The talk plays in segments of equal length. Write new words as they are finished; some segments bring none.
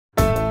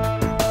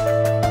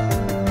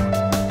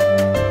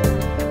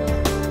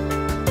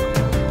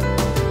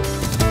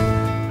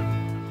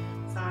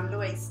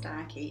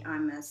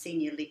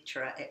Senior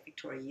Lecturer at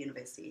Victoria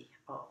University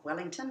of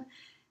Wellington.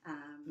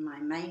 My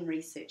main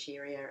research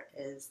area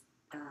is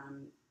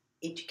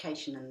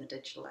education in the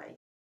digital age.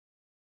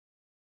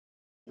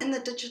 In the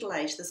digital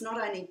age, there's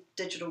not only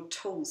digital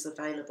tools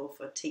available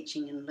for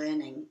teaching and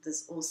learning,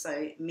 there's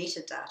also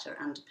metadata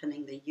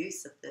underpinning the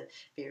use of the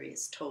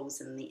various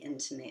tools in the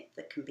internet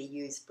that can be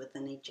used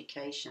within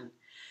education.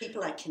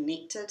 People are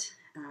connected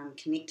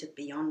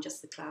beyond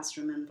just the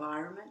classroom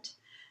environment.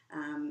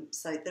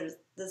 So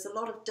there's a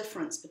lot of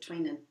difference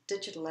between a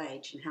digital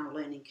age and how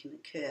learning can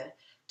occur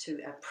to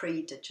a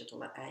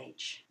pre-digital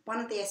age. One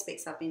of the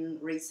aspects I've been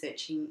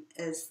researching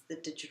is the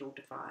digital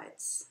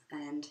divides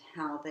and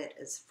how that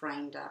is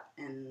framed up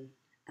in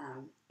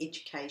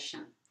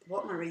education.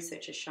 What my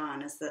research has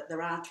shown is that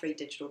there are 3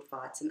 digital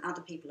divides, and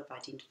other people have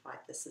identified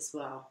this as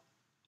well.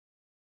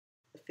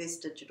 The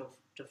first digital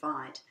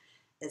divide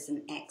is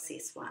an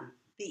access one.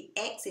 The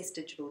access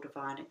digital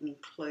divide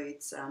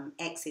includes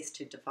access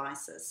to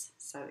devices.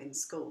 So in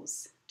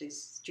schools, do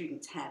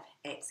students have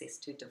access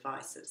to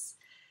devices?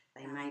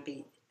 They may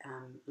be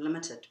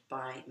limited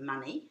by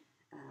money,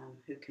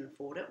 who can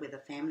afford it, whether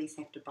families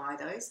have to buy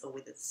those or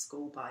whether the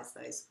school buys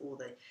those for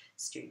the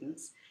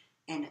students,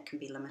 and it can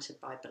be limited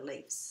by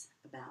beliefs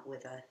about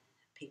whether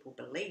people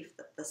believe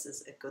that this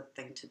is a good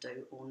thing to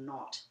do or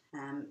not.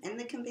 And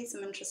there can be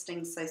some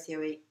interesting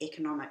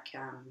socio-economic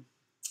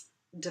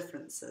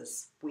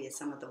differences where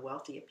some of the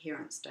wealthier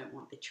parents don't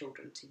want their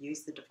children to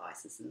use the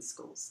devices in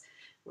schools,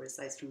 whereas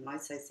those from low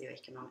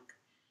socio-economic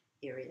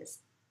areas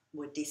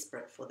were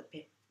desperate for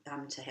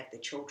to have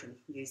their children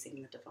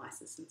using the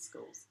devices in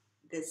schools.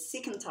 The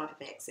second type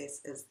of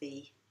access is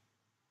the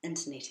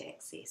internet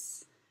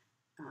access,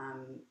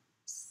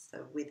 so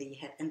whether you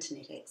have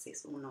internet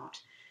access or not.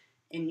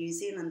 In New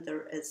Zealand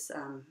there is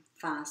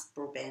fast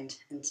broadband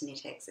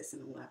internet access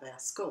in all of our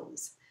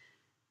schools,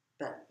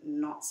 but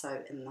not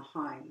so in the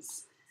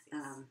homes.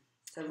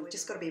 So we've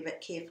just got to be a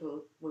bit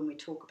careful when we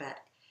talk about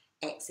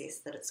access,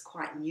 that it's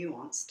quite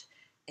nuanced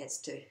as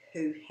to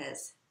who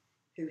has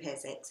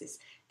access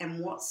and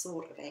what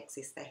sort of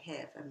access they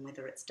have, and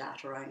whether it's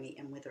data only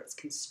and whether it's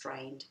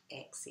constrained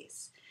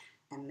access.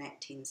 And that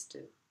tends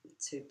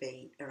to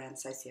be around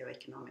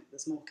socio-economic.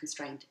 There's more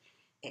constrained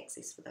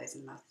access for those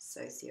in low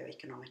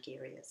socio-economic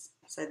areas.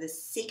 So the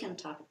second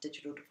type of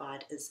digital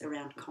divide is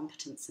around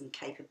competence and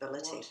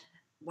capability.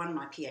 One of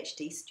my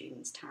PhD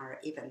students, Tara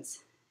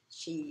Evans,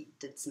 she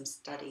did some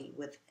study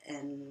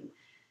within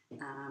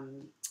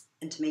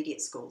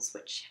intermediate schools,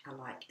 which are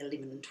like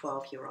 11 and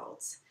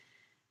 12-year-olds.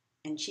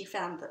 And she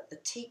found that the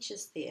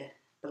teachers there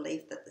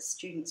believed that the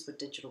students were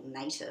digital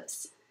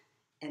natives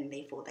and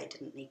therefore they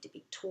didn't need to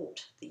be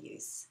taught the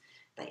use.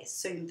 They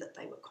assumed that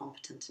they were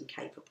competent and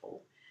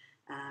capable,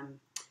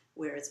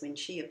 whereas when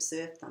she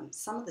observed them,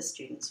 some of the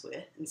students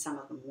were and some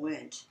of them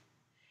weren't.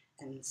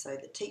 And so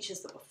the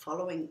teachers that were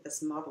following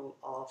this model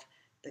of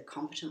the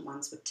competent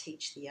ones would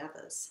teach the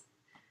others.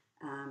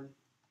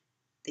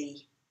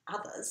 The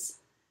others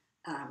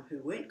who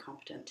weren't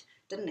competent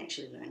didn't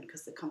actually learn,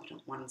 because the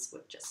competent ones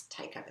would just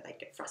take over. They'd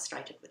get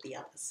frustrated with the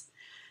others.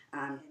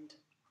 And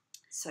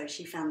so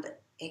she found that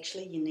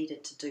actually you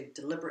needed to do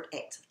deliberate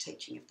acts of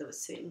teaching. If there were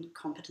certain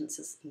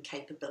competences and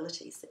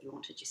capabilities that you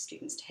wanted your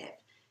students to have,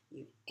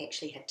 you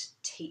actually had to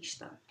teach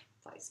them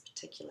those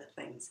particular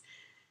things.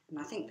 And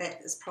I think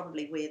that is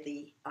probably where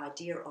the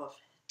idea of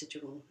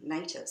digital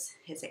natives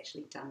has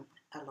actually done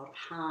a lot of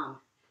harm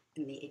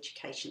in the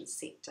education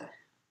sector,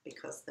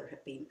 because there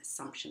have been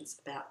assumptions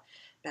about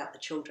the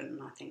children,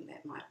 and I think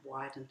that might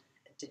widen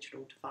a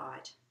digital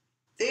divide.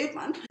 Third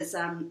one is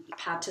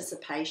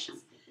participation.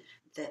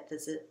 That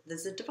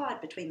there's a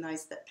divide between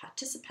those that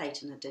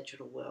participate in a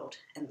digital world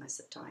and those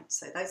that don't.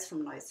 So those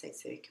from low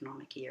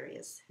socioeconomic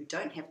areas who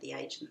don't have the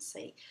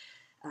agency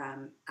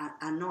are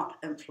not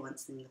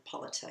influencing the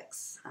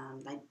politics.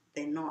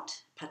 They're not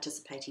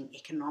participating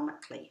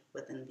economically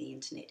within the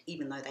internet,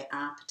 even though they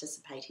are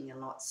participating a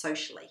lot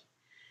socially.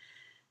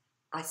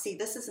 I see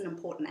this as an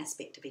important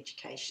aspect of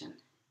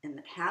education, in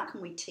that how can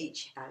we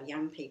teach our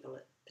young people,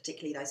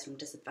 particularly those from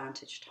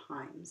disadvantaged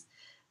homes,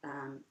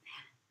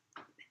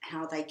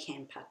 how they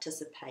can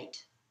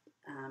participate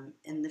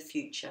in the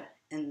future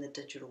in the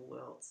digital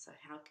world. So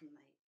how can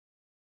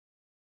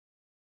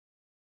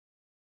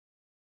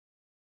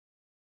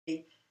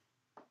they...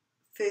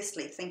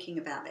 Firstly, thinking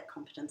about that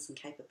competence and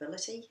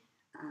capability,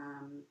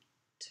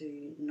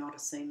 to not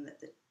assume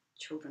that the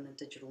children are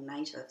digital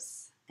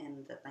natives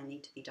and that they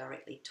need to be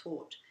directly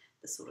taught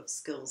the sort of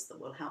skills that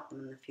will help them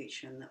in the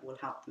future and that will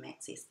help them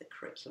access the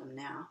curriculum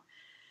now.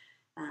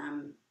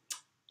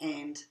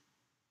 And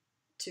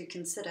to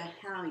consider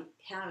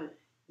how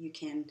you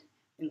can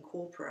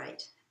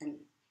incorporate an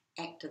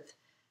active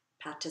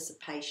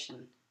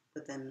participation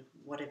within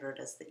whatever it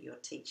is that you're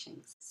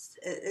teaching.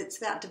 It's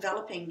about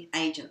developing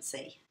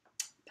agency,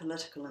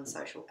 political and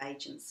social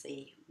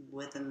agency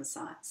within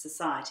the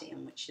society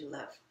in which you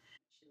live.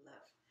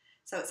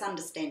 So it's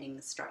understanding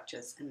the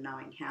structures and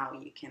knowing how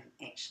you can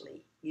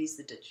actually use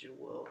the digital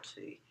world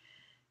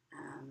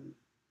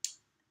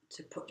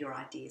to put your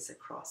ideas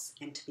across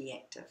and to be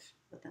active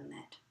within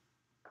that.